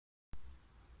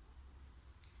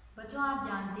बच्चों आप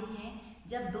जानते हैं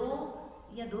जब दो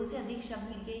या दो से अधिक शब्द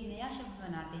मिलकर एक नया शब्द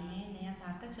बनाते हैं, नया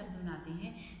सार्थक शब्द बनाते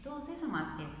हैं तो उसे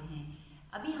समास कहते हैं।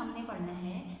 अभी हमने पढ़ना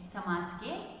है समास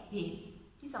के भेद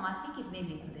कि समास के कितने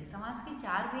भेद होते हैं। समास के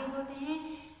 4 भेद होते हैं।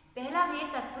 पहला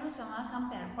भेद तत्पुरुष समास हम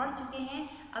पढ़ चुके हैं।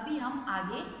 अभी हम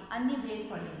आगे अन्य भेद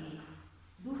पढ़ेंगे।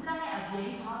 दूसरा है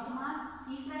अव्ययी भाव समास,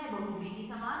 तीसरा है बहुव्रीहि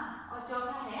समास और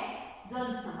चौथा है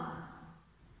द्वंद्व समास।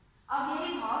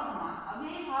 अव्ययी भाव समास,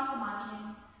 अव्ययी भाव समास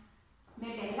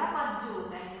में पहला पद जो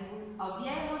होता है वो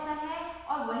अव्यय होता है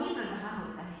और वही प्रधान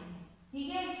होता है। ठीक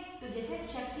है, तो जैसे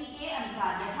शक्ति के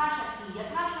अनुसार यथाशक्ति,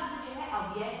 यथा शब्द जो है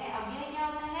अव्यय है। अव्यय क्या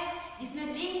होता है? इसमें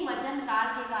लिंग वचन काल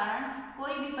के कारण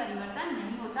कोई भी परिवर्तन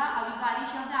नहीं होता। अविकारी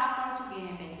शब्द आप पढ़ चुके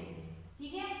हैं पहले।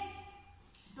 ठीक है,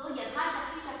 तो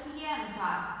यथाशक्ति शक्ति के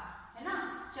अनुसार है ना,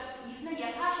 इसमें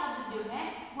यथा शब्द जो है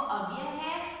वो अव्यय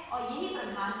है और यही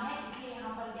प्रधान है, इसलिए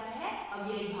यहाँ पर क्या है?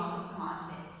 अव्ययी भाव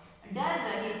समास है। डर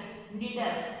रहित,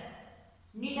 निडर,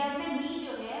 निडर में नी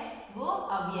जो है वो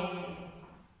अव्यय है।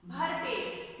 भर पेट,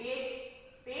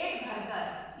 पेट भरकर,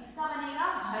 इसका बनेगा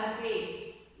भर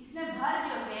पेट। इसमें भर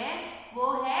जो है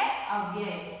वो है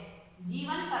अव्यय।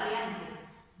 जीवन पर्यंत,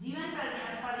 जीवन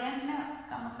पर्यंत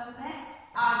का मतलब है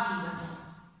आजीवन।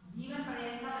 जीवन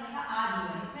पर्यंत का बनेगा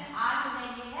आजीवन। इसमें आ जो है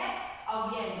ये है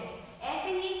अव्यय है।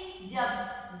 ऐसे ही जब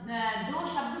दो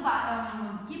शब्द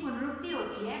की पुनरुक्ति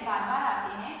होती है, बार बार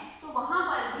आते हैं, तो वहां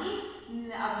पर भी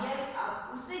अव्यय,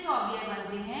 उससे जो अव्यय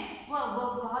बनते हैं वो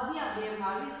बहुत भी अव्यय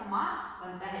भावी समास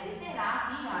बनता है। जैसे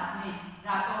रात ही रात में,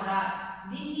 रातों रात,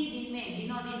 दिन ही दिन में,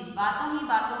 दिनों दिन, बातों ही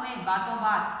बातों में, बातों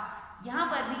बात। यहाँ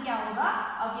पर भी क्या होगा?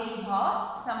 अव्ययी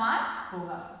भाव समास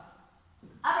होगा।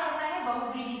 अब ऐसा है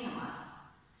बहुव्रीहि समास।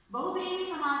 बहुव्रीहि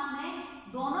समास में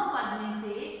दोनों पद में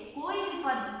से कोई भी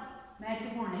पद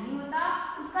महत्वपूर्ण नहीं होता,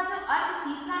 उसका जो अर्थ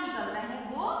तीसरा निकलता है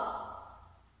वो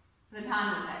प्रधान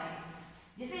होता है।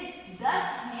 जैसे 10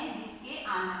 हैं जिसके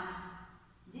आनंद,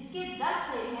 जिसके 10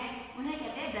 से हैं उन्हें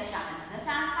कहते हैं दशानन।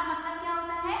 दशानन का मतलब क्या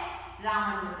होता है?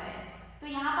 रावण होता है। तो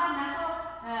यहाँ पर न तो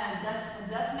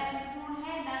 10 महत्वपूर्ण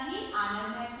है, न ही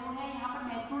आनंद महत्वपूर्ण है। यहाँ पर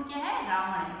महत्वपूर्ण क्या है?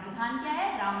 रावण है। प्रधान क्या है?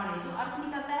 रावण है। जो अर्थ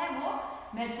निकलता है वो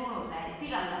महत्वपूर्ण होता है।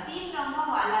 तिरंगा, 3 रंगों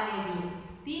वाला है। जो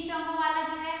 3 रंगों वाला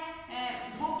जो है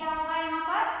वो क्या होगा? यहाँ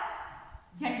पर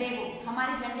झंडे को,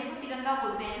 हमारे झंडे को तिरंगा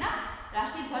बोलते हैं ना।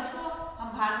 राष्ट्रीय ध्वज को, हम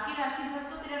भारत के राष्ट्रीय ध्वज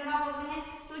को तिरंगा बोलते हैं।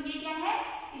 तो ये क्या है?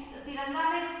 इस तिरंगा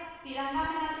में न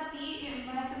तो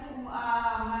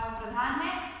प्रधान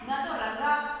है, न तो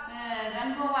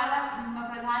रंगों वाला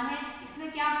प्रधान है।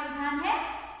 इसमें क्या प्रधान है?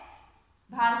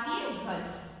 भारतीय ध्वज।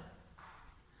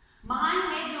 महान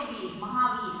है जो वीर,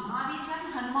 महावीर, महावीर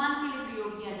शब्द हनुमान के लिए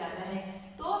प्रयोग किया जाता है।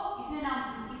 तो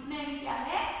इसमें भी क्या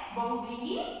है?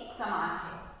 बहुव्रीहि समास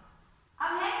है।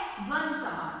 अब है द्वंद्व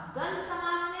समास। द्वंद्व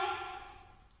समास में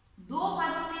 2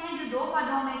 पद होते हैं जो 2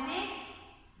 पदों में से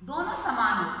दोनों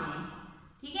समान होते हैं।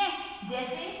 ठीक है,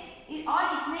 जैसे और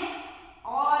इसमें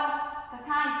और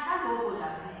तथा इसका लोप हो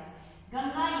जाता है।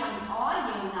 गंगा यमुना और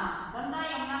यमुना, गंगा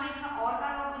यमुना में इसका और का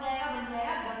लोप हो जाएगा, बन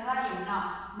जाएगा गंगा यमुना।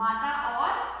 माता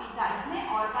और पिता, इसमें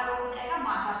और का लोप हो जाएगा,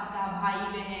 माता पिता, भाई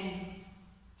बहन,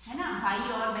 है ना, भाई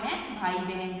और बहन, भाई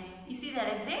बहन। इसी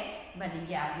तरह से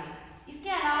बनेंगे आगे। इसके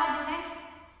अलावा जो है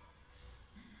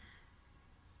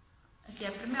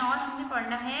चैप्टर में और हमने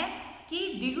पढ़ना है कि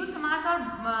द्विगु समास और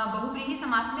बहुव्रीहि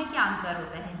समास में क्या अंतर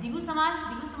होता है। द्विगु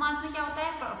समास में क्या होता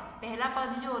है? पहला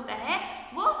पद जो होता है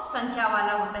वो संख्या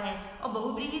वाला होता है। और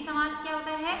बहुव्रीहि समास क्या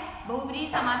होता है? बहुव्रीहि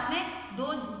समास में 2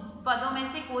 पदों में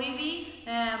से कोई भी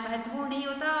महत्वपूर्ण नहीं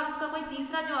होता और उसका कोई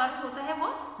तीसरा जो अर्थ होता है वो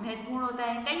महत्वपूर्ण होता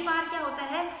है। कई बार क्या होता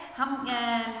है,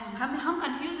 हम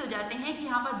कंफ्यूज हो जाते हैं कि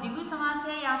यहाँ पर द्विगु समास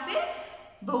है या फिर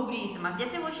बहुव्रीहि समास।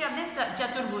 जैसे वो शब्द है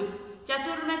चतुर्भुज।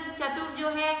 चतुर जो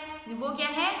है वो क्या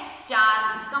है?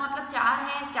 4, इसका मतलब 4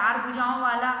 है, 4 भुजाओं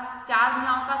वाला, 4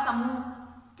 भुजाओं का समूह।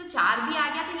 तो 4 भी आ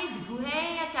गया तो ये द्विगु है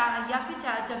या फिर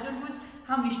चतुर्भुज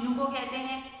हम विष्णु को कहते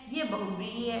हैं, ये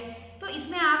बहुव्रीहि है। तो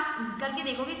इसमें आप करके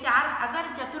देखोगे 4,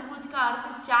 अगर चतुर्भुज का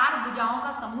अर्थ 4 भुजाओं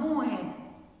का समूह है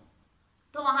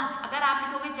तो वहां अगर आप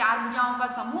लिखोगे 4 भुजाओं का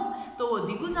समूह तो वो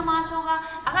द्विगु समास होगा।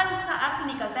 अगर उसका अर्थ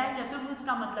निकलता है चतुर्भुज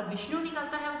का मतलब विष्णु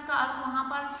निकलता है, उसका अर्थ वहां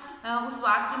पर उस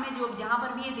वाक्य में जो जहां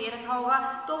पर भी ये दे रखा होगा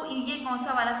तो ये कौन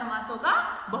सा वाला समास होगा?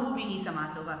 बहुव्रीहि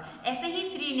समास होगा। ऐसे ही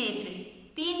त्रिनेत्र,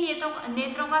 3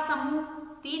 नेत्रों का समूह,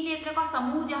 3 नेत्र का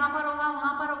समूह जहां पर होगा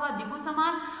वहां पर होगा द्विगु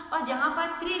समास। और जहां पर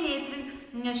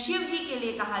त्रिनेत्र शिव जी के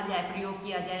लिए कहा जाए, प्रयोग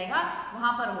किया जाएगा,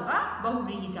 वहां पर होगा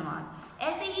बहुव्रीहि समास।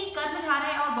 ऐसे ही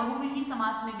कर्मधारय और बहुव्रीहि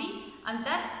समास में भी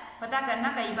अंतर पता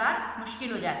करना कई बार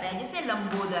मुश्किल हो जाता है। जैसे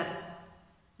लंबोदर,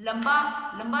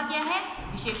 लंबा क्या है?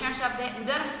 विशेषण शब्द है।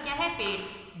 उदर क्या है?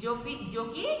 पेट, जो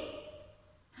कि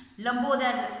लंबा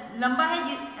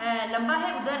है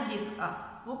उदर जिसका,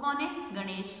 वो कौन है?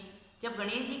 गणेश। जब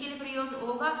गणेश जी के लिए प्रयोग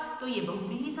होगा तो ये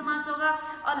बहुव्रीहि समास होगा।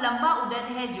 और लंबा उदर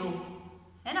है जो,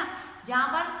 है ना, जहां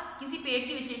पर किसी पेड़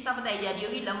की विशेषता बताई जा रही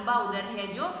होगी, लंबा उदर है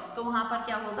जो, तो वहां पर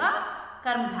क्या होगा?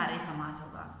 कर्मधारय समास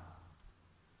होगा।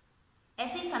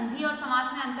 ऐसे ही संधि और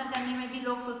समास में अंतर करने में भी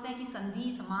लोग सोचते हैं कि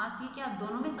संधि समास ये क्या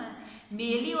दोनों में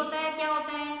मेल ही होता है, क्या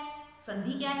होता है?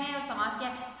 संधि क्या है और समास क्या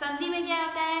है? संधि में क्या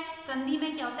होता है? संधि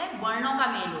में क्या होता है? वर्णों का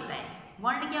मेल होता है।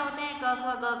 वर्ण क्या होते हैं? क ख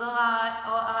ग घ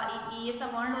आ ये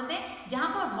सब वर्ण होते हैं। जहां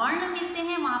पर वर्ण मिलते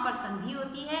हैं वहां पर संधि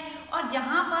होती है, और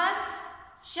जहां पर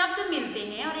शब्द मिलते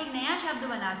हैं और एक नया शब्द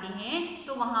बनाते हैं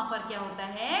तो वहां पर क्या होता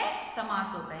है?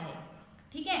 समास होता है।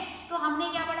 ठीक है, तो हमने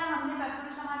क्या पढ़ा? हमने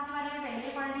तत्पुरुष समास के बारे में पहले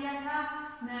पढ़ लिया था।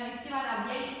 इसके बाद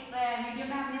अव्ययी, इस वीडियो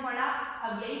में हमने पढ़ा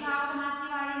अव्ययी भाव समास के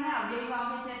बारे में। अव्ययी भाव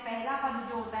में से पहला पद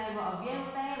जो होता है वो अव्यय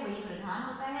होता है, वही प्रधान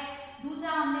होता है।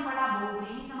 दूसरा हमने पढ़ा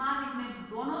बहुव्रीहि समास, इसमें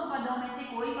दोनों पदों में से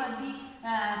कोई पद भी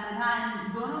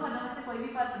दोनों पदों में से कोई भी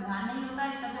पद प्रधान नहीं होता।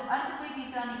 इसका जो अर्थ कोई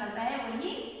तीसरा निकलता है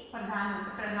वही प्रधान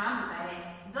होता है।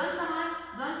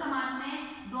 द्वंद्व समास में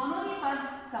दोनों ही पद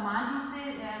समान रूप से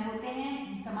होते हैं,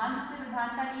 समान रूप से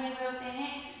प्रधानता लिए हुए होते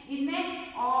हैं इनमें,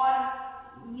 और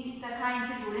तथा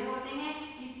इनसे जुड़े होते हैं।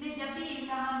 इसमें जब भी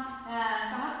इनका हम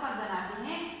समस्त पद बनाते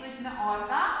हैं तो इसमें और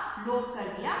का लोप कर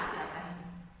दिया जाता है।